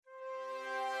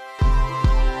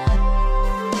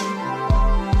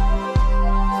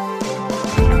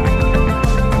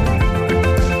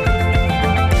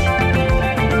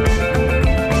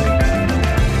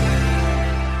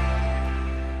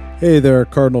Hey there,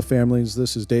 Cardinal families.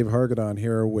 This is Dave Hargadon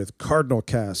here with Cardinal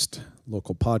Cast,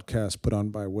 local podcast put on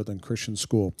by Woodland Christian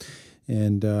School.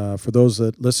 And for those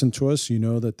that listen to us, you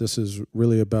know that this is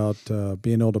really about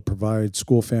being able to provide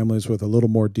school families with a little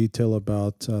more detail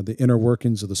about the inner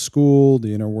workings of the school,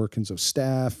 the inner workings of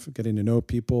staff, getting to know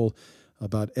people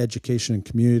about education and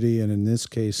community, and in this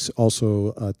case,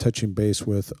 also touching base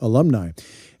with alumni.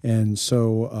 And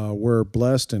so we're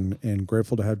blessed and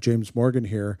grateful to have James Morgan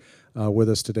here with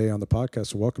us today on the podcast.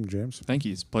 So welcome, James. Thank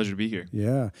you. It's a pleasure to be here.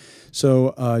 Yeah.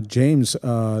 So James,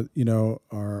 our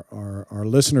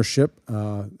listenership,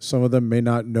 some of them may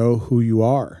not know who you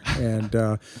are,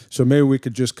 and so maybe we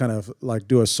could just kind of like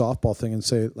do a softball thing and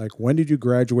say, like, when did you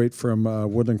graduate from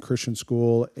Woodland Christian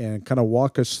School, and kind of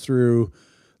walk us through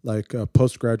like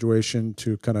post-graduation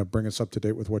to kind of bring us up to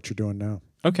date with what you're doing now.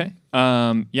 Okay.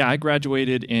 I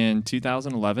graduated in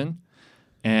 2011,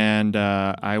 and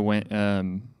I went,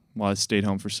 I stayed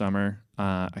home for summer.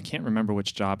 I can't remember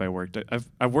which job I worked.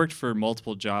 I've worked for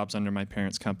multiple jobs under my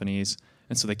parents' companies,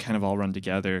 and so they kind of all run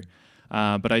together.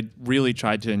 But I really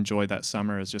tried to enjoy that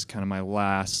summer as just kind of my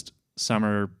last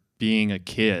summer being a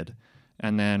kid.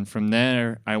 And then from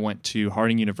there, I went to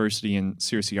Harding University in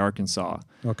Searcy, Arkansas.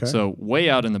 Okay. So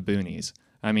way out in the boonies.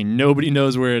 I mean, nobody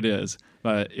knows where it is,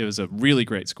 but it was a really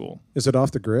great school. Is it off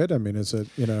the grid? I mean, is it,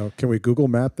 can we Google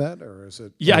map that, or is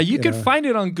it? Yeah, you could find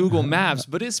it on Google Maps,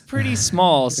 but it's pretty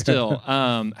small still.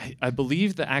 I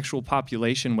believe the actual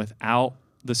population without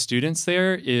the students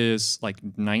there is like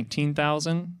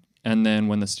 19,000. And then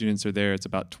when the students are there, it's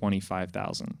about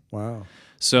 25,000. Wow.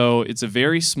 So it's a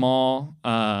very small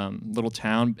little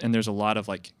town, and there's a lot of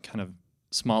like kind of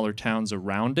smaller towns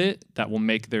around it that will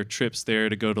make their trips there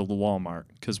to go to the Walmart,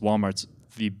 because Walmart's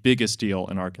the biggest deal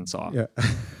in Arkansas. Yeah.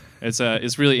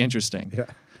 It's really interesting.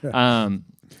 Yeah.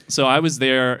 So I was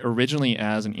there originally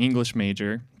as an English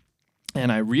major,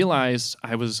 and I realized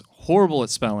I was horrible at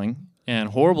spelling and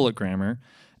horrible at grammar,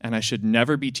 and I should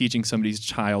never be teaching somebody's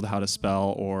child how to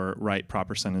spell or write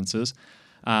proper sentences.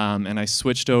 And I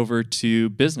switched over to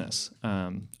business.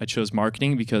 I chose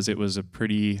marketing because it was a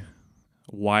pretty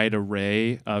wide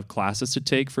array of classes to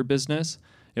take for business.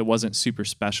 It wasn't super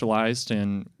specialized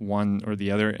in one or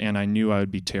the other, and I knew I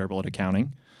would be terrible at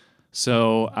accounting.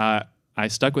 So I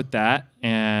stuck with that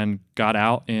and got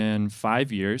out in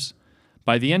 5 years.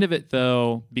 By the end of it,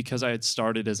 though, because I had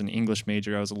started as an English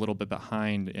major, I was a little bit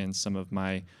behind in some of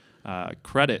my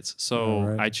credits. So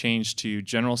right. I changed to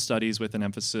general studies with an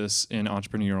emphasis in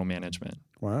entrepreneurial management.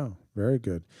 Wow, very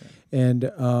good. And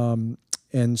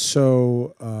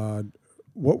so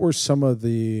what were some of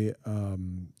the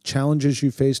challenges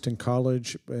you faced in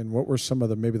college, and what were some of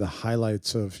the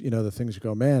highlights of, the things you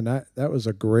go, man, that was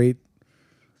a great,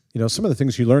 some of the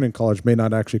things you learn in college may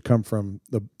not actually come from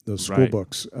the school Right.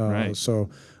 books. Right. So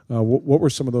what were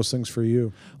some of those things for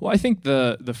you? Well, I think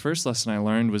the first lesson I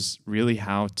learned was really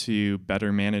how to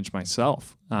better manage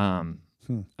myself. I'm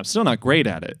still not great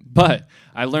at it, but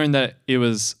I learned that it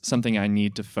was something I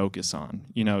need to focus on.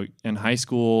 In high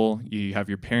school, you have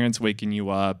your parents waking you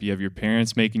up, you have your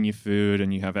parents making you food,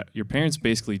 and you have your parents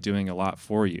basically doing a lot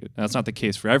for you. Now, that's not the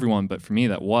case for everyone, but for me,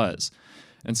 that was.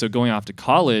 And so going off to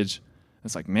college,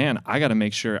 it's like, man, I got to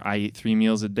make sure I eat 3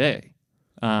 meals a day.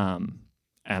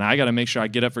 And I got to make sure I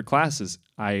get up for classes.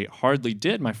 I hardly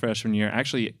did my freshman year.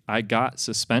 Actually, I got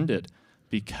suspended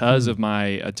because of my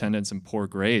attendance and poor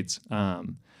grades.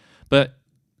 But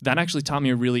that actually taught me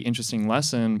a really interesting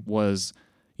lesson was,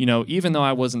 even though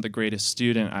I wasn't the greatest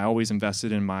student, I always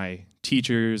invested in my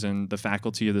teachers and the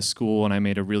faculty of the school, and I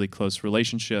made a really close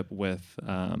relationship with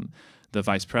the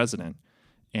vice president.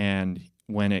 And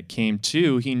when it came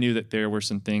to, he knew that there were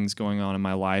some things going on in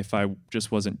my life I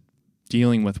just wasn't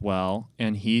dealing with well,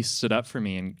 and he stood up for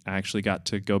me, and I actually got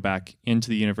to go back into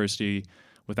the university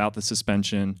without the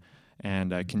suspension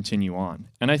and continue on.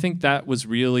 And I think that was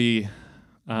really,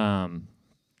 that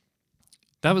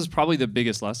was probably the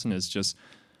biggest lesson, is just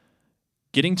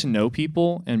getting to know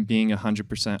people and being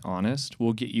 100% honest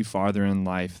will get you farther in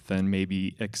life than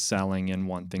maybe excelling in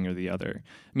one thing or the other.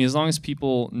 I mean, as long as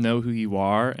people know who you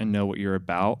are and know what you're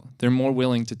about, they're more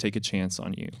willing to take a chance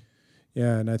on you.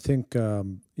 Yeah, and I think,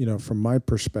 from my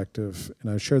perspective,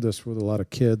 and I share this with a lot of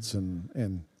kids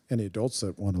and any adults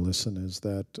that want to listen, is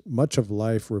that much of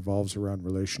life revolves around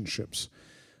relationships.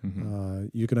 Mm-hmm.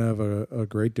 You can have a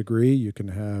great degree, you can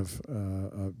have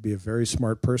be a very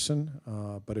smart person,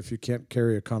 but if you can't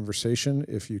carry a conversation,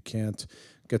 if you can't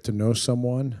get to know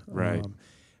someone, right.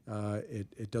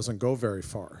 it doesn't go very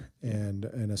far, and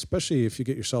especially if you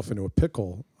get yourself into a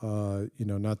pickle, I'm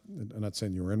not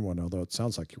saying you were in one, although it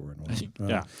sounds like you were in one.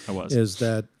 Yeah, I was. Is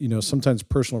that sometimes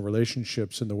personal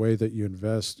relationships and the way that you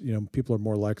invest, people are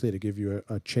more likely to give you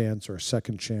a chance or a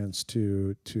second chance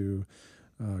to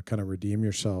kind of redeem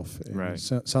yourself. And right.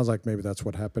 Sounds like maybe that's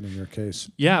what happened in your case.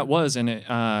 Yeah, it was,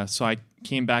 and so I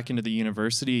came back into the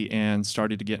university and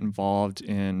started to get involved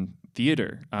in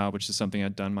theater, which is something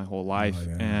I'd done my whole life. Oh,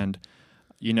 yeah. And,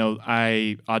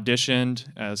 I auditioned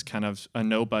as kind of a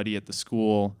nobody at the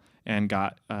school and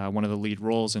got one of the lead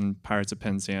roles in Pirates of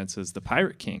Penzance as the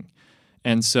Pirate King.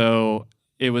 And so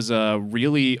it was a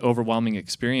really overwhelming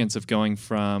experience of going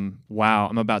from, wow,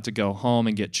 I'm about to go home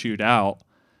and get chewed out,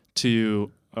 to,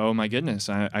 oh my goodness,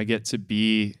 I get to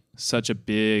be such a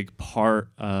big part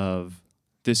of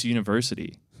this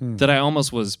university that I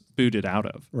almost was booted out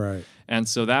of. Right. And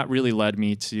so that really led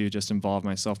me to just involve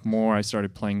myself more. I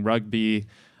started playing rugby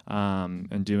and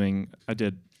I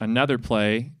did another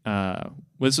play.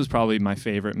 This was probably my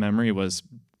favorite memory, was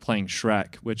playing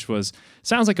Shrek, which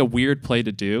sounds like a weird play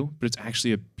to do, but it's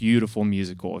actually a beautiful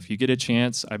musical. If you get a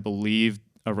chance, I believe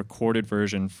a recorded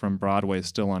version from Broadway is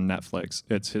still on Netflix.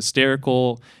 It's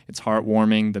hysterical. It's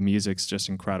heartwarming. The music's just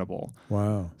incredible.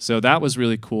 Wow. So that was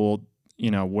really cool,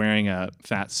 wearing a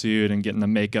fat suit and getting the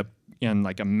makeup and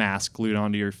like a mask glued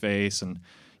onto your face and,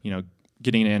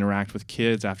 getting to interact with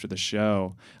kids after the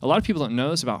show. A lot of people don't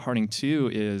know this about Harding 2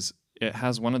 is it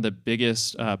has one of the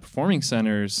biggest performing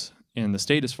centers in the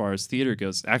state as far as theater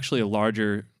goes. Actually a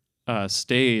larger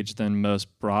stage than most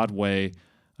Broadway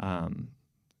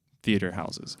theater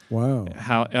houses. Wow.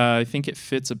 I think it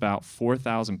fits about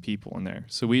 4,000 people in there.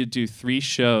 So we would do 3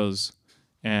 shows,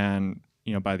 and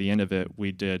by the end of it,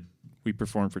 we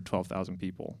performed for 12,000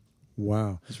 people.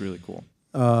 Wow. It was really cool.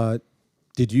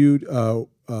 Did you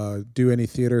do any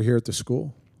theater here at the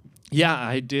school? Yeah,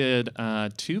 I did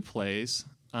 2 plays.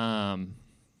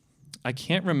 I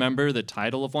can't remember the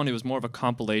title of one. It was more of a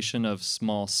compilation of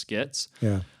small skits.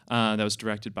 Yeah. That was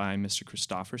directed by Mr.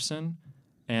 Christopherson.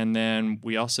 And then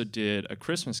we also did A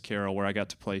Christmas Carol where I got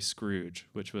to play Scrooge,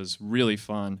 which was really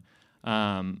fun.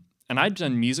 And I'd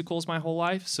done musicals my whole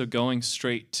life, so going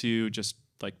straight to just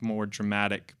like more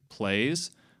dramatic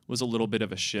plays was a little bit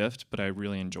of a shift, but I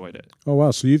really enjoyed it. Oh,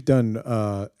 wow. So you've done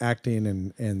acting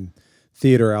and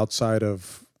theater outside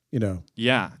of,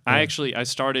 Yeah. I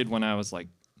started when I was like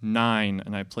 9,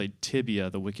 and I played Tibia,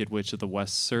 the Wicked Witch of the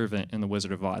West Servant in The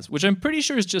Wizard of Oz, which I'm pretty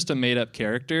sure is just a made-up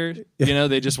character.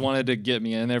 They just wanted to get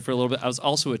me in there for a little bit. I was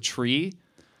also a tree,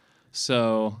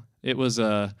 so it was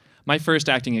my first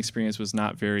acting experience was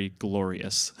not very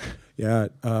glorious. Yeah.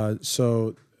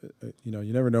 So,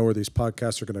 you never know where these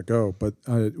podcasts are going to go, but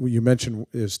you mentioned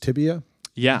is Tibia?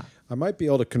 Yeah. I might be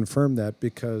able to confirm that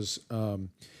because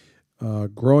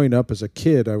growing up as a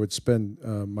kid, I would spend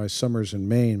my summers in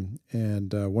Maine,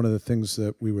 and one of the things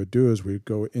that we would do is we'd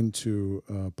go into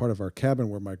part of our cabin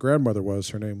where my grandmother was.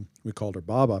 Her name, we called her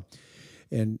Baba,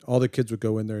 and all the kids would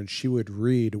go in there, and she would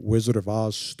read Wizard of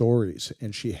Oz stories,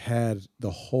 and she had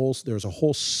there was a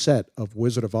whole set of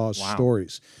Wizard of Oz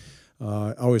stories.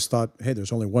 I always thought, hey,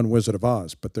 there's only one Wizard of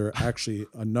Oz, but there are actually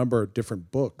a number of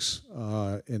different books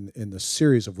in the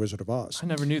series of Wizard of Oz. I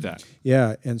never knew that.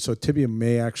 Yeah, and so Tibia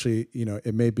may actually,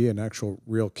 it may be an actual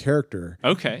real character.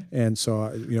 Okay. And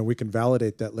so, we can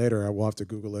validate that later. I will have to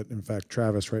Google it. In fact,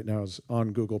 Travis right now is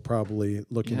on Google probably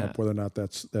looking up whether or not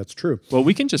that's true. Well,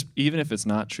 we can just, even if it's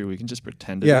not true, we can just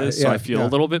pretend it is, so I feel a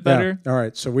little bit better. Yeah. All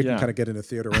right, so we can kind of get into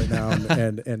theater right now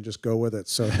and just go with it.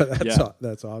 So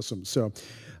that's awesome. So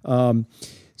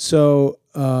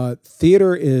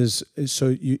theater is, so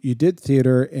you did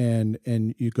theater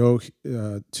and you go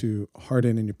to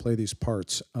Harding and you play these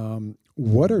parts.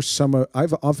 What are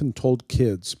I've often told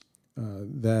kids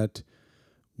that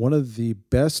one of the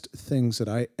best things that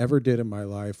I ever did in my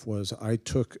life was I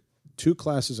took 2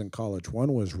 classes in college.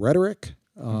 One was rhetoric,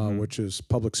 which is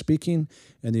public speaking,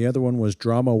 and the other one was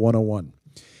drama 101.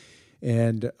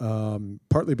 And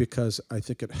partly because I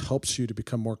think it helps you to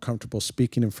become more comfortable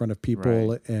speaking in front of people.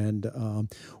 Right. And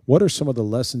what are some of the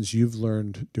lessons you've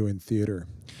learned doing theater?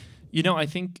 I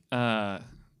think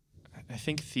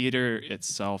theater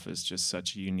itself is just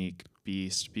such a unique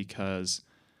beast because,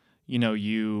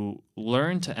 you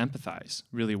learn to empathize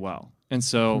really well. And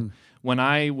so when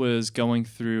I was going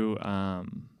through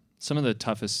some of the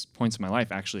toughest points of my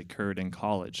life actually occurred in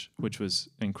college, which was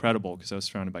incredible because I was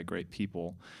surrounded by great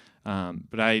people.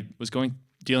 But I was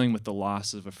dealing with the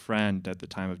loss of a friend at the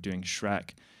time of doing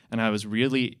Shrek, and I was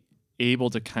really able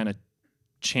to kind of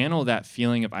channel that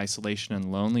feeling of isolation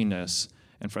and loneliness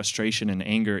and frustration and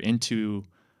anger into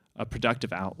a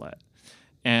productive outlet.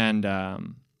 And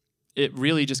it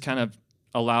really just kind of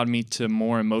allowed me to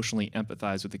more emotionally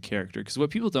empathize with the character. Because what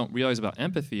people don't realize about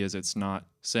empathy is it's not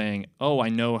saying, oh, I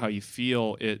know how you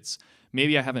feel. It's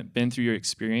maybe I haven't been through your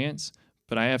experience,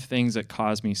 but I have things that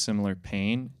cause me similar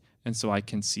pain. And so I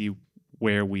can see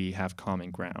where we have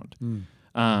common ground.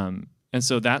 And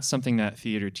so that's something that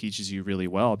theater teaches you really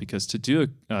well, because to do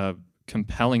a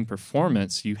compelling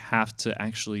performance, you have to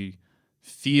actually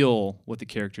feel what the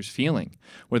character's feeling,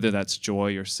 whether that's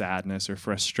joy or sadness or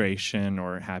frustration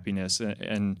or happiness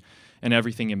and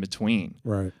everything in between.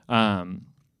 Right. And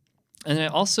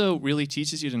it also really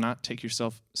teaches you to not take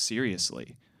yourself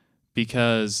seriously,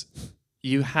 because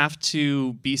you have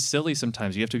to be silly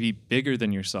sometimes. You have to be bigger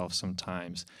than yourself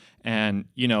sometimes. And,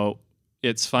 you know,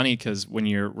 it's funny because when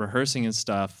you're rehearsing and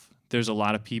stuff, there's a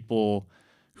lot of people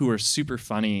who are super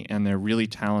funny and they're really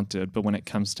talented, but when it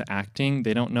comes to acting,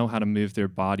 they don't know how to move their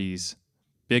bodies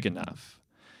big enough.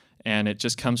 And it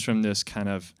just comes from this kind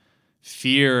of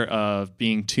fear of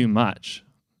being too much.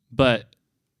 But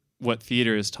what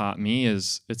theater has taught me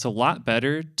is it's a lot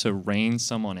better to rein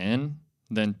someone in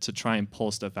than to try and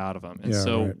pull stuff out of them.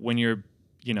 And when you're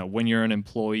an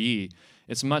employee,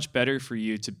 it's much better for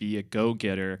you to be a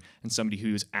go-getter and somebody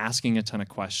who's asking a ton of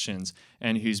questions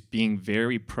and who's being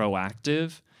very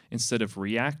proactive instead of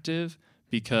reactive,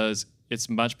 because it's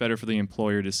much better for the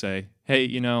employer to say, hey,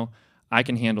 you know, I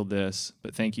can handle this,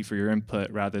 but thank you for your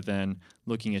input, rather than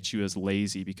looking at you as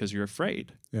lazy because you're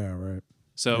afraid. Yeah, right.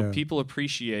 So people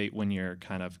appreciate when you're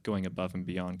kind of going above and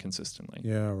beyond consistently.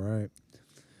 Yeah, right.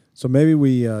 So maybe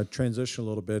we transition a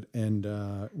little bit,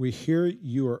 and we hear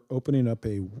you are opening up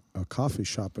a coffee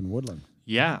shop in Woodland.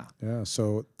 Yeah. Yeah.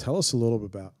 So tell us a little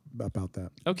bit about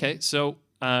that. Okay. So,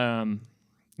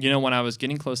 when I was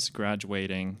getting close to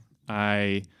graduating,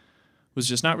 I was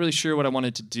just not really sure what I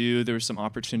wanted to do. There was some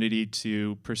opportunity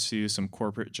to pursue some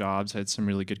corporate jobs. I had some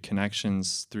really good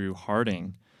connections through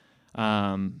Harding.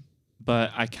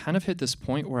 But I kind of hit this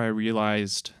point where I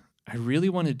realized I really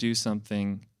want to do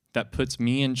something that puts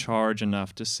me in charge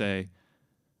enough to say,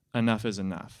 enough is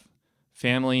enough.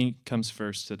 Family comes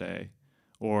first today,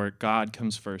 or God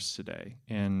comes first today,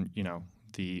 and,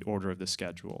 the order of the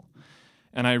schedule.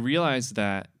 And I realized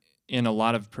that in a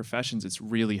lot of professions, it's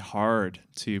really hard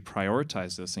to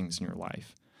prioritize those things in your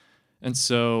life. And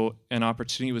so an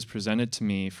opportunity was presented to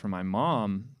me from my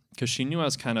mom, because she knew I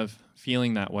was kind of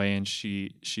feeling that way. And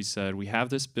she said, we have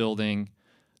this building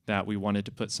that we wanted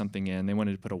to put something in. They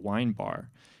wanted to put a wine bar.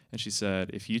 And she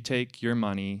said, if you take your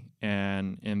money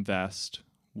and invest,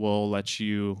 we'll let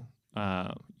you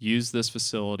use this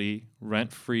facility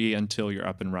rent-free until you're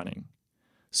up and running.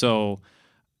 So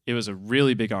it was a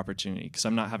really big opportunity, because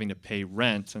I'm not having to pay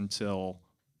rent until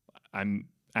I'm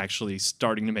actually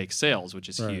starting to make sales, which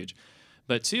is huge.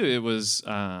 But two, it was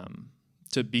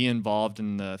to be involved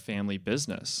in the family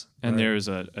business. And there's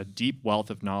a deep wealth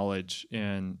of knowledge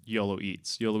in YOLO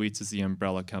Eats. YOLO Eats is the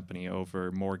umbrella company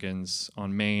over Morgan's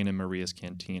on Main and Maria's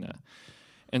Cantina.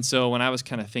 And so when I was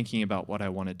kind of thinking about what I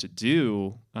wanted to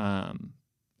do, I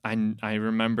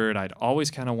remembered I'd always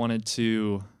kind of wanted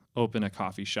to open a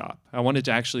coffee shop. I wanted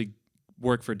to actually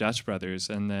work for Dutch Brothers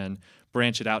and then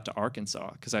branch it out to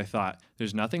Arkansas, because I thought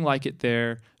there's nothing like it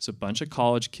there. It's a bunch of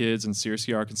college kids in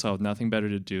Searcy, Arkansas with nothing better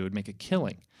to do. It'd make a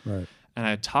killing. Right. And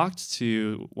I talked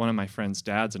to one of my friend's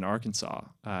dads in Arkansas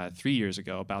 3 years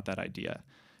ago about that idea.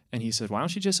 And he said, why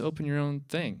don't you just open your own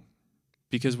thing?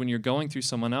 Because when you're going through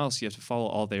someone else, you have to follow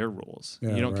all their rules.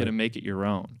 You don't get to make it your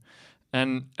own.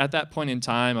 And at that point in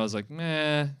time, I was like,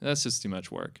 that's just too much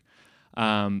work.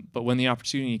 But when the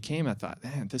opportunity came, I thought,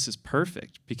 man, this is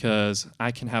perfect, because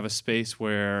I can have a space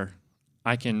where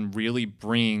I can really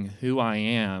bring who I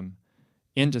am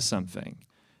into something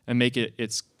and make it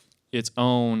its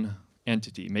own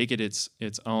entity, make it its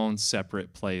own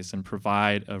separate place, and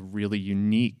provide a really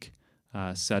unique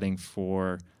setting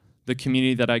for the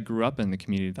community that I grew up in, the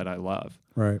community that I love.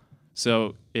 Right.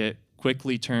 So it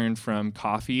quickly turned from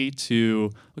coffee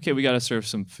to, okay, we got to serve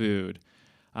some food.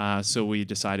 So we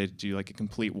decided to do like a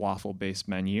complete waffle-based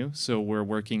menu. So we're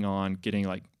working on getting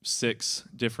like 6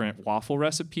 different waffle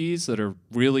recipes that are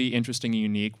really interesting and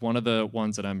unique. One of the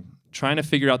ones that I'm trying to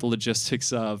figure out the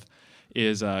logistics of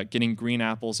is getting green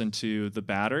apples into the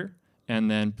batter and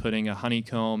then putting a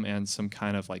honeycomb and some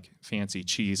kind of like fancy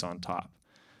cheese on top,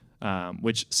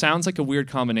 which sounds like a weird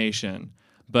combination,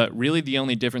 but really the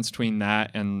only difference between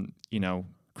that and,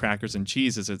 crackers and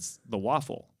cheese is it's the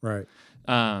waffle. Right.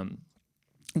 And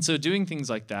so doing things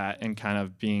like that and kind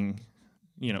of being,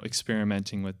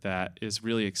 experimenting with that is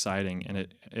really exciting. And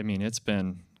it's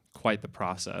been quite the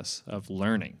process of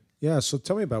learning. Yeah. So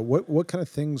tell me about what kind of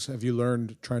things have you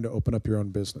learned trying to open up your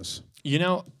own business?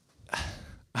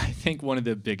 I think one of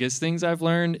the biggest things I've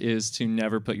learned is to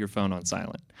never put your phone on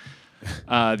silent.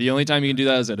 The only time you can do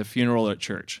that is at a funeral or at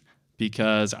church,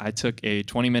 because I took a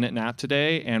 20-minute nap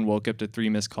today and woke up to 3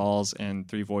 missed calls and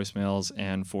 3 voicemails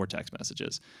and 4 text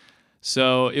messages.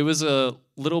 So it was a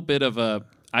little bit of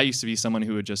I used to be someone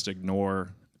who would just ignore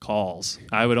calls.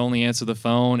 I would only answer the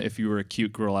phone if you were a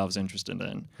cute girl I was interested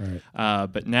in.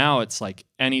 Right. But now it's like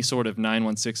any sort of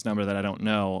 916 number that I don't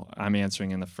know, I'm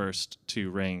answering in the first 2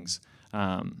 rings.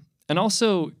 And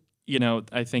also,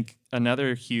 I think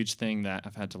another huge thing that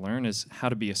I've had to learn is how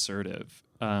to be assertive.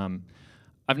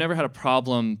 I've never had a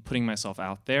problem putting myself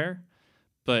out there,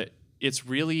 but it's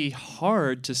really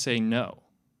hard to say no,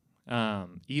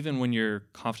 even when you're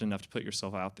confident enough to put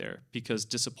yourself out there, because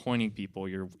disappointing people,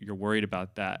 you're worried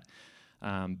about that.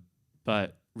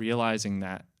 But realizing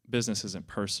that business isn't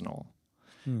personal.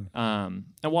 And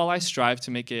while I strive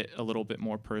to make it a little bit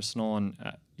more personal, and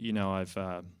I've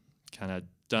kind of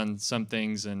done some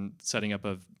things in setting up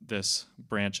of this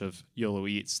branch of YOLO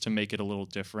Eats to make it a little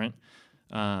different.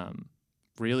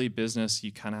 Really, business,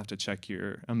 you kind of have to check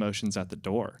your emotions at the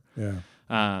door. Yeah.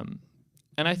 And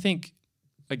I think,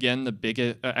 again, the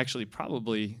biggest, actually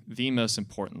probably the most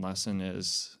important lesson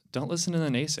is don't listen to the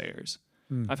naysayers.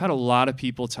 I've had a lot of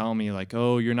people tell me like,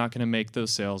 oh, you're not going to make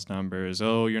those sales numbers.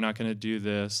 Oh, you're not going to do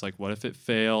this. Like, what if it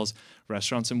fails?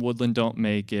 Restaurants in Woodland don't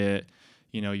make it.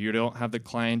 You don't have the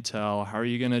clientele. How are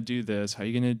you going to do this? How are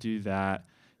you going to do that?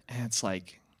 And it's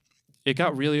like, it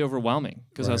got really overwhelming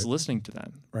because I was listening to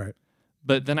them. Right.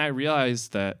 But then I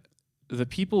realized that the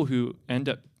people who end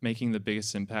up making the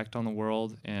biggest impact on the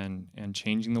world and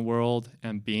changing the world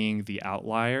and being the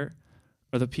outlier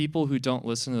are the people who don't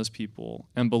listen to those people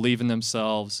and believe in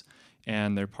themselves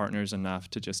and their partners enough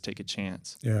to just take a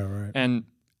chance. Yeah, right. And,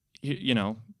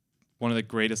 one of the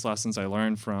greatest lessons I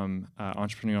learned from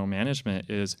entrepreneurial management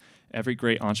is every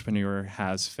great entrepreneur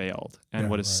has failed. And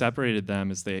what has separated them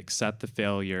is they accept the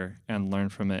failure and learn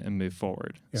from it and move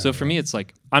forward. Yeah, so for me, it's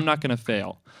like, I'm not going to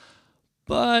fail.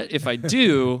 But if I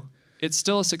do, it's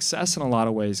still a success in a lot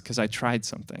of ways because I tried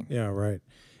something. Yeah, right.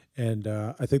 And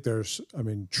I think there's,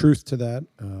 truth to that.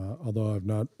 Although I've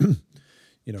not,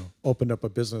 opened up a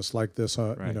business like this,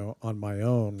 on my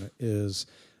own, is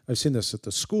I've seen this at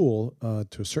the school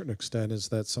to a certain extent, is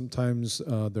that sometimes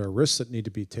there are risks that need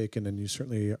to be taken, and you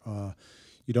certainly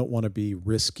you don't want to be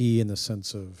risky in the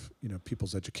sense of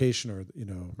people's education or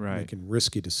making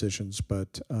risky decisions.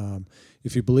 But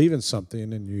if you believe in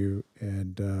something and you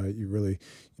really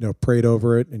prayed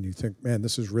over it and you think, man,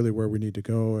 this is really where we need to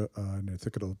go, and I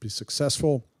think it'll be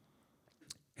successful.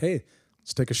 Hey,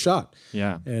 let's take a shot.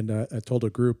 Yeah. And I told a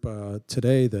group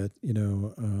today that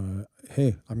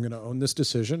hey, I'm going to own this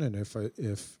decision, and if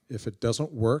it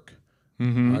doesn't work,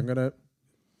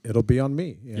 it'll be on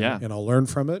me. And I'll learn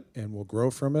from it, and we'll grow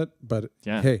from it. But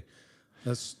hey,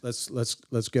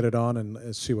 let's get it on and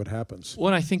let's see what happens. Well,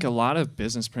 and I think a lot of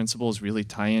business principles really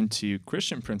tie into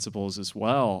Christian principles as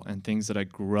well, and things that I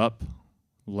grew up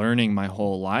learning my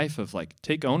whole life of, like,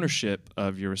 take ownership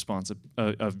of your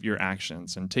of your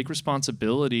actions and take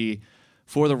responsibility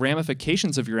for the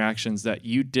ramifications of your actions that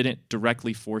you didn't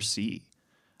directly foresee,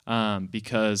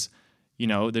 because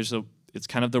it's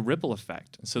kind of the ripple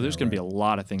effect. So there's going to be a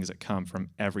lot of things that come from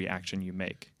every action you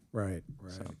make. Right.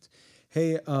 So.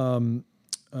 Hey,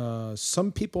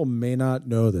 some people may not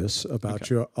know this about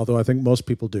you, although I think most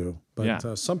people do.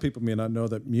 But some people may not know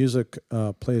that music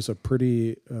plays a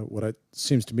pretty, what it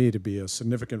seems to me to be a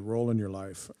significant role in your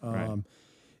life.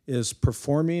 Is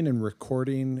performing and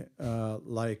recording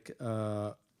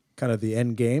kind of the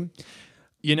end game?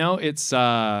 It's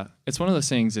one of those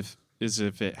things. If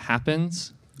it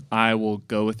happens, I will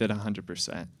go with it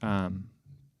 100%.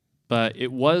 But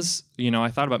it was, I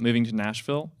thought about moving to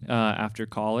Nashville after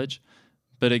college.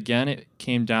 But again, it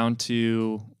came down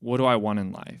to, what do I want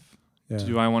in life? Yeah.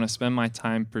 Do I want to spend my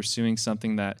time pursuing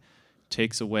something that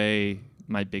takes away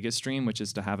my biggest dream, which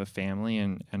is to have a family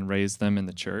and raise them in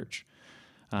the church?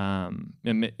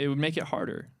 It would make it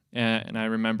harder. And I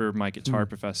remember my guitar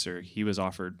professor, he was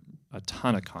offered a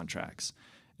ton of contracts,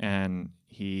 and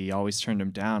he always turned them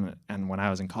down. And when I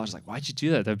was in college, like, why'd you do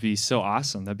that? That'd be so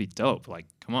awesome. That'd be dope. Like,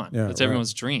 come on, that's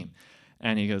everyone's dream.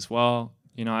 And he goes, well,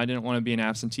 I didn't want to be an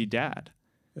absentee dad.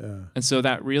 Yeah. And so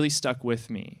that really stuck with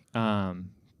me,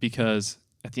 because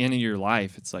at the end of your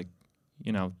life, it's like,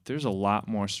 there's a lot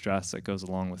more stress that goes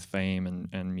along with fame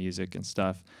and music and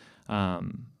stuff.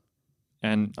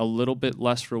 And a little bit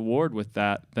less reward with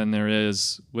that than there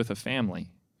is with a family.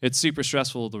 It's super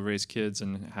stressful to raise kids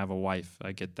and have a wife.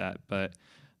 I get that. But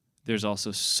there's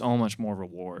also so much more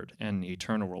reward and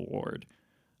eternal reward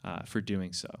for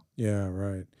doing so. Yeah,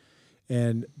 right.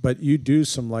 But you do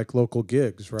some like local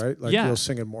gigs, right? Like Yeah. you'll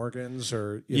sing at Morgan's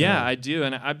or you Yeah, know. I do.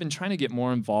 And I've been trying to get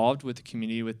more involved with the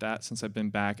community with that since I've been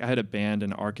back. I had a band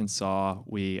in Arkansas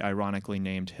we ironically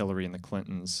named Hillary and the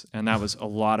Clintons. And that was a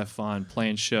lot of fun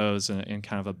playing shows in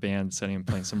kind of a band setting and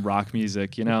playing some rock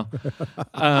music, you know?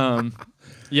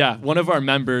 Yeah, one of our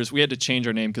members, we had to change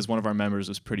our name because one of our members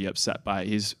was pretty upset by it.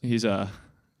 He's a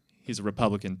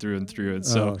Republican through and through. And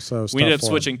so we ended up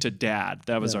switching to Dad.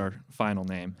 That was our final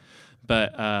name.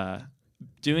 But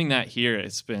doing that here,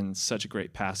 it's been such a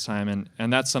great pastime,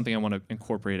 and that's something I want to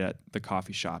incorporate at the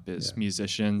coffee shop is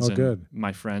musicians and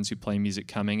my friends who play music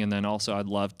coming, and then also I'd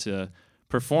love to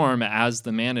perform as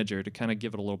the manager to kind of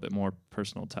give it a little bit more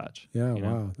personal touch. Yeah,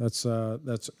 wow, that's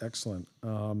excellent.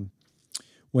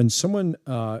 When someone,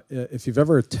 if you've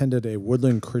ever attended a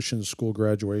Woodland Christian School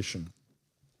graduation,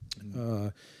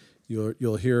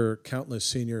 You'll hear countless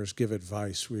seniors give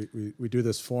advice. We do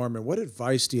this forum, and what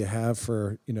advice do you have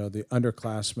for the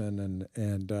underclassmen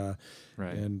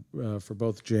and for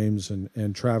both James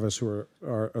and Travis who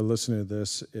are listening to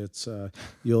this? It's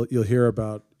you'll hear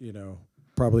about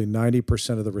probably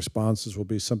 90% of the responses will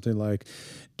be something like,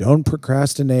 "Don't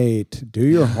procrastinate, do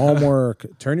your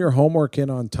homework, turn your homework in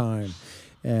on time."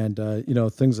 And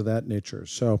things of that nature.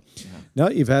 So now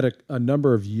that you've had a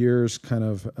number of years kind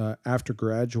of after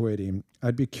graduating,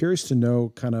 I'd be curious to know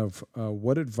kind of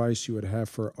what advice you would have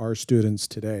for our students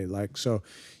today. Like, so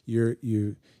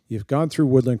you've gone through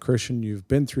Woodland Christian, you've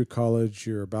been through college,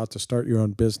 you're about to start your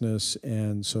own business,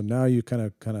 and so now you kind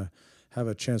of have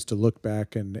a chance to look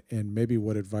back and maybe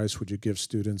what advice would you give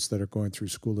students that are going through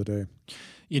school today?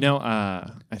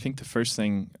 I think the first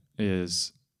thing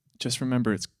is just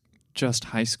remember it's just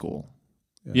high school.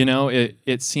 Yeah.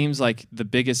 It seems like the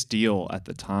biggest deal at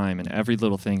the time, and every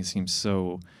little thing seems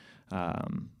so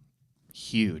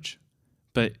huge.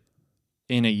 But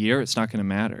in a year, it's not going to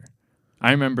matter.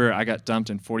 I remember I got dumped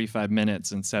in 45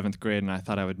 minutes in 7th grade, and I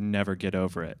thought I would never get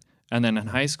over it. And then in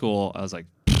high school, I was like,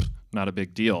 not a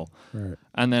big deal. Right.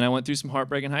 And then I went through some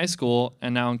heartbreak in high school,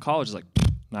 and now in college, it's like,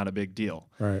 not a big deal.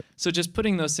 Right. So just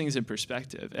putting those things in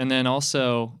perspective. And then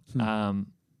also...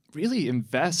 really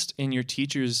invest in your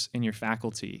teachers and your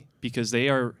faculty because they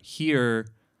are here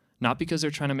not because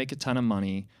they're trying to make a ton of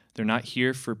money. They're not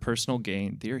here for personal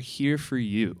gain. They're here for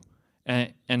you.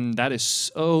 And that is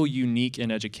so unique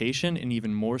in education and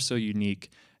even more so unique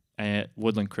at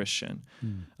Woodland Christian.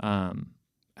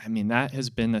 That has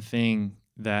been the thing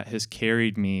that has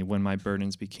carried me when my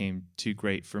burdens became too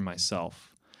great for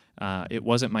myself. It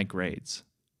wasn't my grades.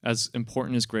 As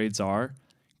important as grades are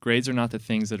not the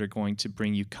things that are going to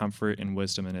bring you comfort and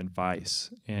wisdom and advice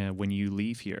when you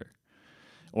leave here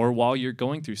or while you're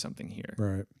going through something here.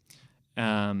 Right.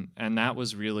 And that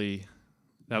was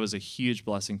a huge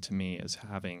blessing to me, is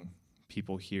having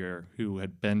people here who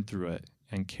had been through it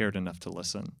and cared enough to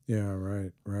listen. Yeah,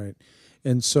 right.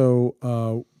 And so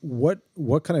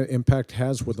what kind of impact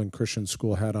has Woodland Christian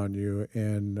School had on you?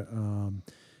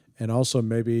 And also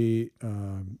maybe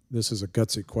this is a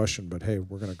gutsy question, but hey,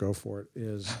 we're going to go for it.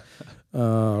 Is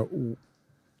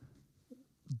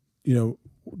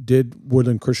did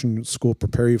Woodland Christian School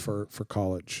prepare you for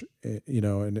college?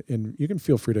 And you can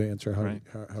feel free to answer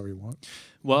how you want.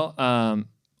 Well,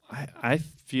 I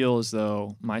feel as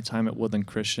though my time at Woodland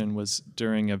Christian was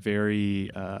during a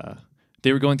very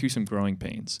they were going through some growing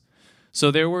pains. So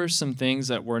there were some things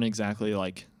that weren't exactly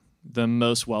like the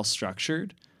most well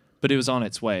structured. But it was on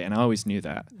its way, and I always knew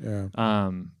that. Yeah.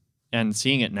 And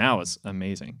seeing it now is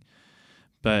amazing.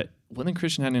 But Woodland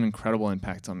Christian had an incredible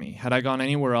impact on me. Had I gone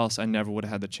anywhere else, I never would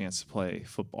have had the chance to play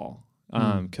football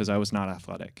because I was not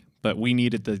athletic. But we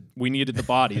needed the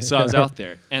body, so I was out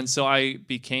there. And so I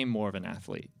became more of an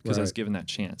athlete because I was given that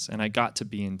chance. And I got to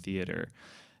be in theater.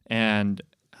 And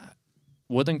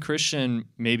Woodland Christian,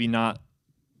 maybe not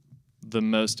the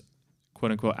most,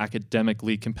 quote-unquote,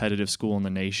 academically competitive school in the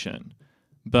nation,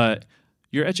 but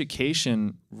your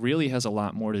education really has a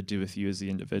lot more to do with you as the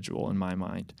individual, in my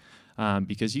mind,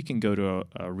 because you can go to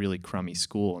a really crummy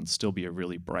school and still be a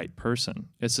really bright person.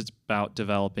 It's about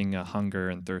developing a hunger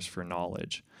and thirst for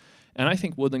knowledge. And I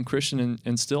think Woodland Christian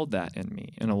instilled that in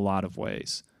me in a lot of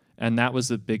ways. And that was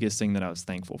the biggest thing that I was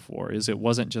thankful for, is it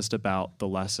wasn't just about the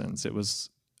lessons. It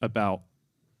was about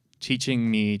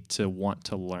teaching me to want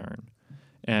to learn.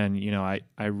 And,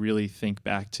 I really think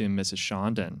back to Mrs.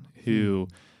 Shondon, who,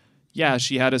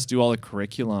 she had us do all the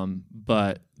curriculum,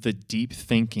 but the deep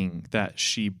thinking that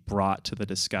she brought to the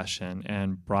discussion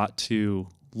and brought to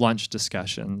lunch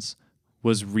discussions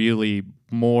was really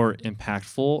more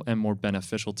impactful and more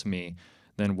beneficial to me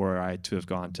than were I to have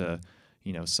gone to,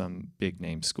 some big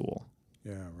name school.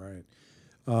 Yeah,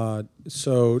 right.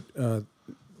 So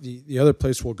the other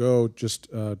place we'll go just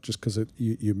because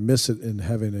you miss it in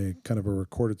having a kind of a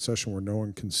recorded session where no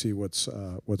one can see what's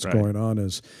Right. going on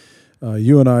is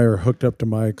you and I are hooked up to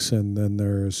mics, and then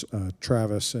there's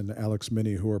Travis and Alex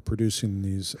Minnie who are producing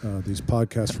these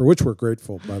podcasts, for which we're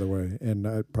grateful, by the way, and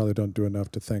I probably don't do enough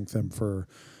to thank them for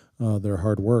their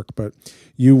hard work. But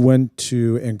you went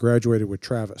to and graduated with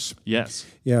Travis. Yes.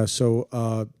 Yeah.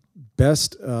 So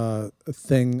best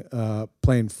thing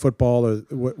playing football, or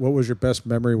what was your best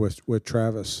memory with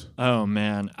Travis? Oh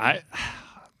man,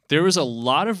 there was a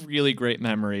lot of really great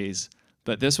memories,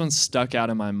 but this one stuck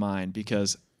out in my mind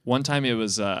because one time it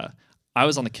was I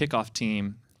was on the kickoff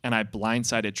team and I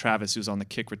blindsided Travis, who was on the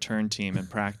kick return team in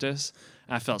practice.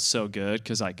 I felt so good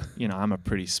because, like, I'm a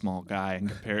pretty small guy in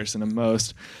comparison to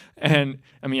most, and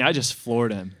I mean I just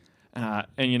floored him.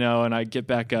 And I get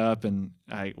back up and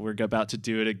we're about to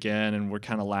do it again, and we're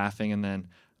kind of laughing, and then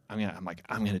I'm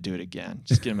gonna do it again.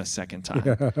 Just give him a second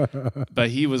time. But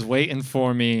he was waiting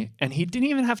for me, and he didn't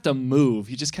even have to move.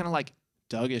 He just kind of like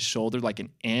dug his shoulder like an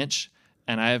inch,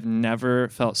 and I have never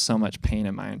felt so much pain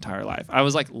in my entire life. I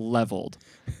was like leveled.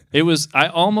 I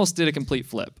almost did a complete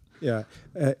flip. Yeah,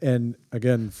 and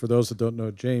again, for those that don't know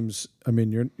James, I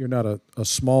mean, you're not a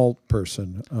small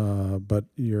person, but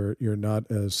you're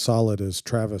not as solid as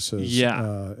Travis is.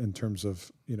 Yeah. In terms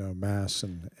of mass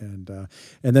and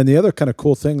then the other kind of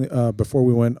cool thing before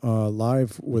we went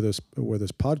live with this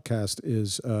podcast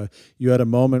is you had a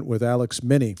moment with Alex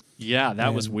Minnie. Yeah,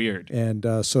 that was weird. And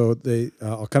so they,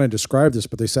 I'll kind of describe this,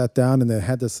 but they sat down and they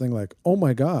had this thing like, oh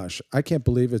my gosh, I can't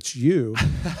believe it's you.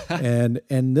 and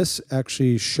this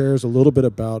actually shares a little bit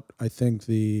about, I think,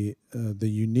 the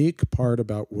unique part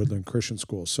about Woodland Christian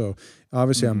School. So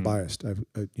obviously I'm biased.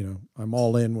 I'm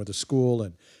all in with the school,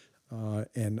 and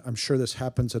I'm sure this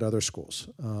happens at other schools.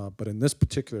 But in this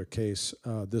particular case,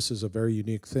 this is a very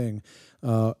unique thing.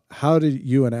 How did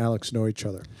you and Alex know each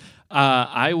other?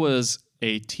 I was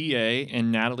a TA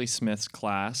in Natalie Smith's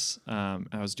class. I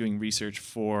was doing research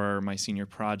for my senior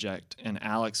project, and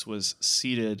Alex was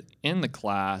seated in the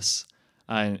class.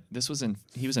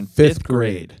 He was in fifth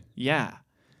grade. Yeah.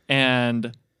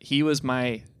 And he was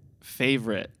my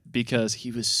favorite because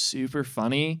he was super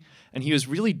funny, and he was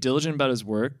really diligent about his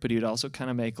work, but he would also kind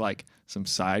of make like some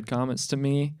side comments to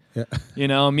me.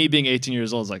 Yeah. Me being 18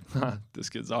 years old, I was like, this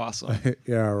kid's awesome.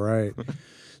 Yeah, right.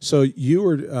 So you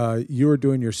were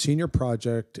doing your senior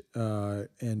project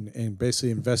and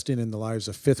basically investing in the lives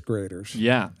of fifth graders.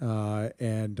 Yeah.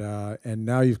 And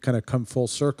now you've kind of come full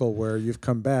circle where you've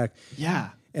come back.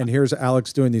 Yeah. And here's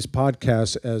Alex doing these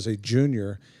podcasts as a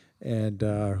junior, and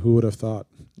who would have thought?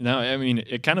 No, I mean,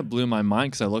 it kind of blew my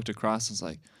mind because I looked across and was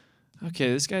like,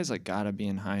 okay, this guy's like got to be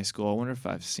in high school. I wonder if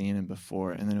I've seen him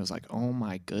before. And then it was like, oh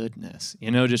my goodness,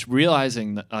 just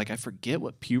realizing that, like, I forget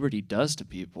what puberty does to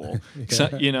people.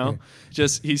 Yeah.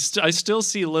 I still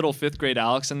see little fifth grade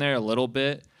Alex in there a little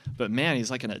bit, but man,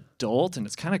 he's like an adult, and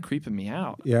it's kind of creeping me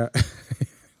out. Yeah.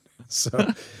 So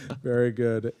very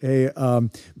good. Hey,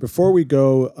 before we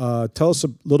go, tell us a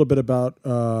little bit about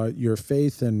your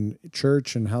faith and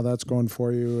church and how that's going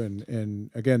for you. And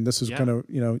again, this is kind of,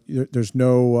 there's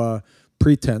no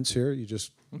pretense here. You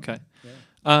just. Okay. Yeah.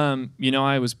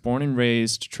 I was born and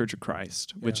raised Church of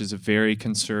Christ, which is a very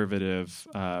conservative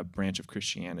branch of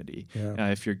Christianity. Yeah.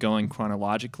 If you're going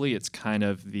chronologically, it's kind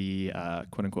of the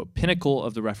quote-unquote pinnacle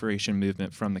of the Reformation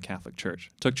movement from the Catholic Church.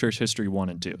 Took church history 1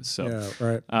 and 2. So, yeah,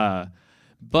 right.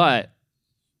 But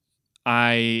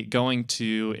going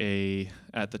to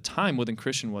at the time, Woodland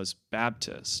Christian was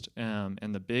Baptist, and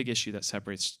the big issue that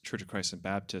separates Church of Christ and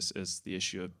Baptist is the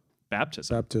issue of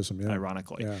baptism. Baptism, yeah.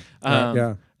 Ironically. Yeah.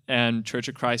 Yeah. And Church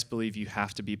of Christ believe you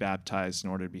have to be baptized in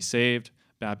order to be saved.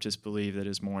 Baptists believe that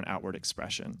is more an outward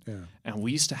expression. Yeah. And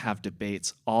we used to have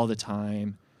debates all the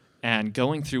time. And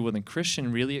going through Woodland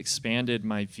Christian really expanded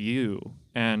my view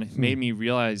and made me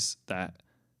realize that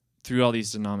through all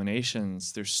these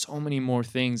denominations, there's so many more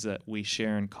things that we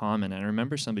share in common. And I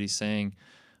remember somebody saying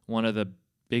one of the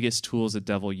biggest tools the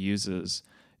devil uses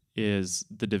is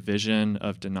the division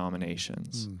of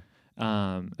denominations.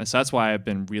 And so that's why I've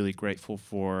been really grateful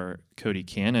for Cody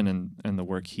Cannon and the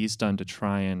work he's done to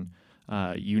try and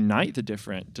unite the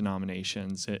different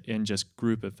denominations in just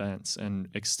group events and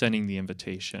extending the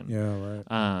invitation. Yeah,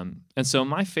 right. And so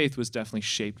my faith was definitely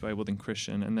shaped by Woodland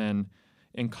Christian. And then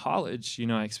in college,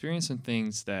 I experienced some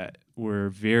things that were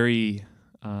very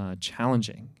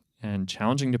challenging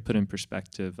to put in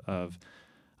perspective of,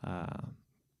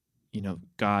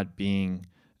 God being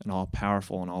an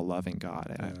all-powerful and all-loving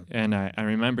God. Yeah. And I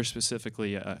remember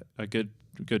specifically a good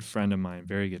friend of mine,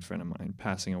 very good friend of mine,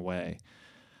 passing away.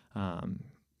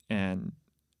 And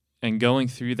and going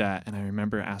through that, and I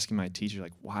remember asking my teacher,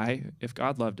 like, why, if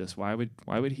God loved us, why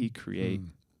would he create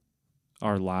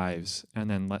our lives and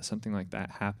then let something like that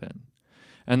happen?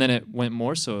 And then it went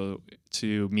more so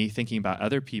to me thinking about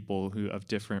other people who of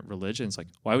different religions, like,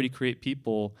 why would he create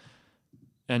people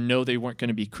and know they weren't going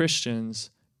to be Christians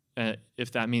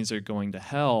if that means they're going to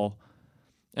hell?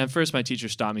 And first my teacher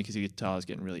stopped me because he could tell I was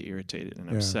getting really irritated and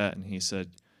upset, and he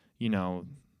said, you know,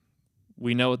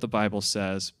 we know what the Bible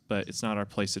says, but it's not our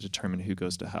place to determine who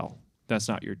goes to hell. That's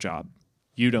not your job.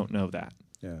 You don't know that.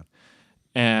 Yeah.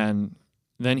 And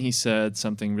then he said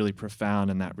something really profound,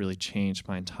 and that really changed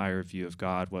my entire view of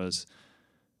God was,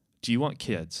 do you want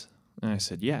kids? And I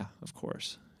said, yeah, of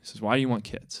course. He says, why do you want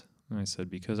kids? And I said,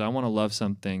 because I want to love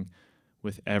something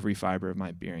with every fiber of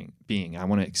my being. I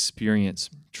want to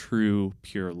experience true,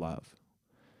 pure love.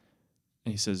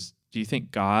 And he says, do you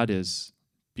think God is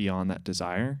beyond that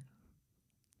desire?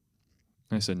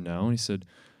 And I said, no. And he said,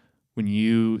 when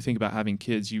you think about having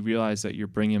kids, you realize that you're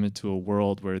bringing them into a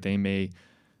world where they may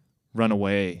run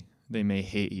away, they may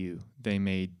hate you, they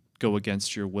may go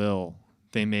against your will,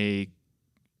 they may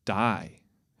die,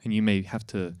 and you may have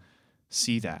to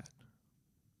see that.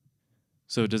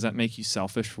 So does that make you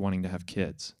selfish for wanting to have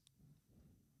kids?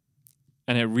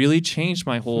 And it really changed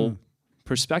my whole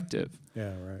perspective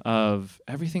of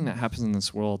everything that happens in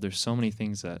this world. There's so many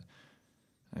things that,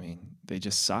 I mean, they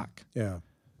just suck. Yeah.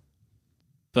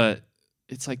 But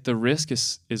it's like the risk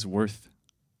is worth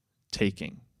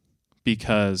taking,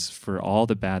 because for all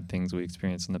the bad things we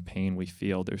experience and the pain we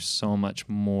feel, there's so much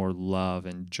more love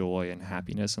and joy and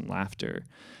happiness and laughter.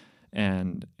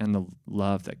 And the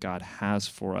love that God has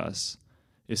for us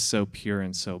is so pure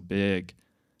and so big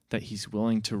that he's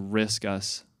willing to risk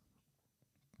us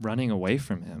running away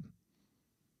from him.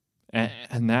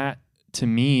 And that, to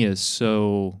me, is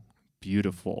so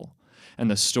beautiful. And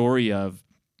the story of,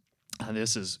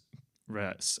 this is,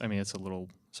 I mean, it's a little,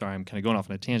 sorry, I'm kind of going off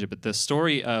on a tangent, but the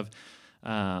story of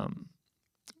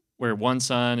where one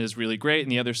son is really great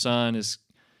and the other son is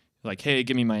like, hey,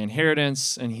 give me my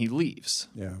inheritance, and he leaves.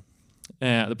 Yeah.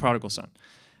 The prodigal son.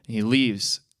 He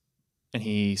leaves, and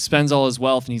he spends all his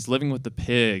wealth, and he's living with the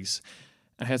pigs.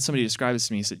 I had somebody describe this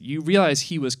to me. He said, you realize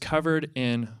he was covered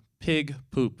in pig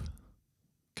poop,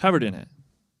 covered in it,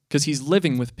 because he's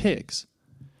living with pigs.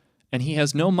 And he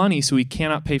has no money, so he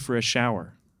cannot pay for a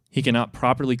shower. He cannot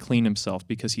properly clean himself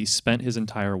because he spent his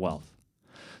entire wealth.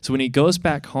 So when he goes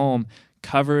back home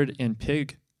covered in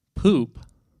pig poop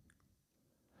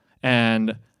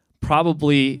and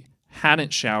probably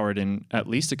hadn't showered in at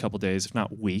least a couple days, if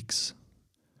not weeks,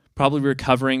 probably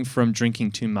recovering from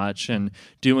drinking too much and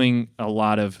doing a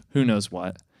lot of who knows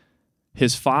what,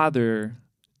 his father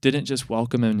didn't just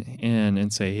welcome him in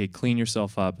and say, hey, clean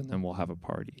yourself up and then we'll have a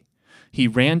party. He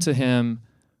ran to him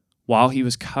while he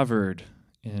was covered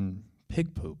in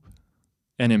pig poop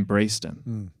and embraced him.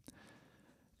 And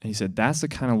he said, that's the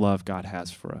kind of love God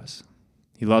has for us.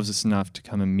 He loves us enough to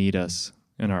come and meet us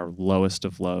in our lowest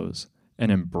of lows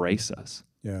and embrace us.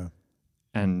 Yeah.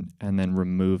 And then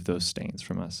remove those stains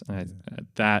from us. And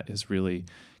that is really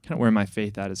kind of where my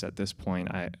faith is at this point.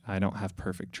 I don't have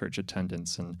perfect church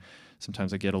attendance, and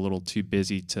sometimes I get a little too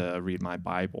busy to read my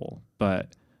Bible.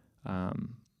 But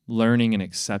learning and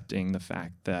accepting the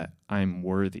fact that I'm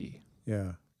worthy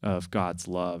of God's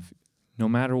love, no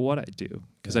matter what I do.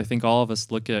 Because I think all of us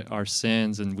look at our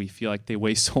sins and we feel like they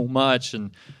weigh so much,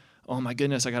 and oh my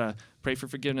goodness, I got to pray for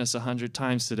forgiveness 100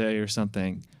 times today or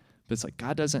something. But it's like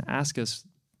God doesn't ask us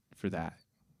for that.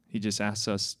 He just asks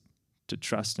us to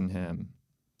trust in him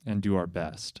and do our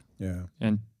best. Yeah.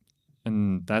 And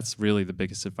that's really the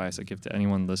biggest advice I give to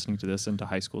anyone listening to this and to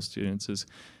high school students is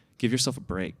give yourself a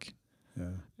break. Yeah.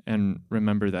 And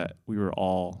remember that we were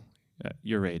all at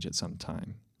your age at some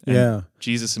time. And yeah.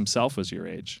 Jesus himself was your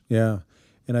age. Yeah.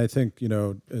 And I think,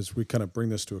 as we kind of bring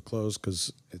this to a close,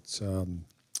 because it's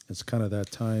kind of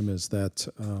that time, is that,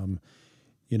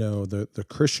 the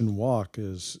Christian walk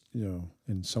is,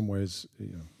 in some ways,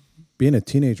 being a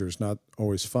teenager is not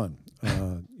always fun.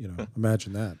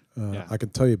 Imagine that. I can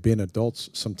tell you being adults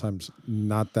sometimes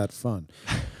not that fun.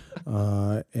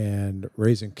 And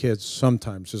raising kids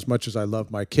sometimes, as much as I love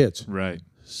my kids, right,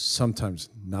 sometimes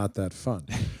not that fun.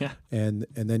 Yeah. And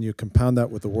then you compound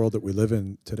that with the world that we live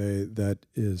in today that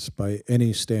is, by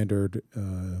any standard,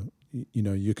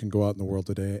 you can go out in the world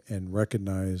today and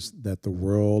recognize that the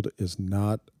world is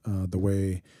not the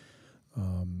way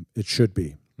it should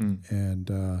be.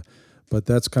 And but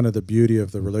that's kind of the beauty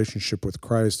of the relationship with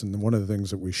Christ. And one of the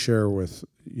things that we share with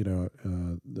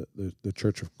the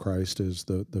Church of Christ is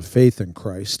the faith in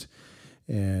Christ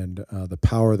and the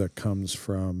power that comes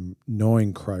from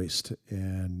knowing Christ.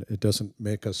 And it doesn't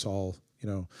make us all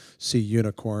see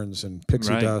unicorns and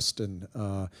pixie Right. dust,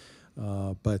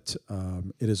 but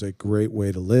it is a great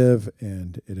way to live,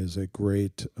 and it is a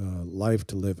great life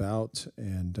to live out,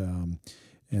 and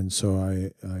so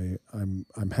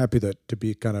I'm happy that to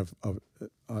be kind of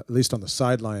at least on the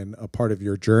sideline, a part of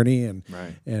your journey, and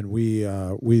Right. and we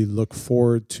look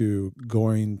forward to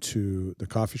going to the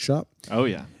coffee shop. Oh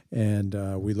yeah. And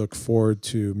we look forward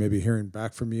to maybe hearing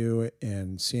back from you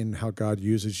and seeing how God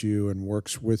uses you and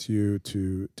works with you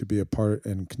to be a part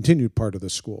and continued part of the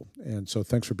school. And so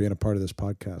thanks for being a part of this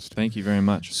podcast. Thank you very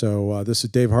much. So this is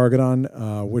Dave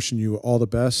Hargadon, wishing you all the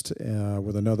best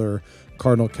with another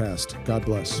Cardinal Cast. God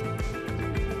bless.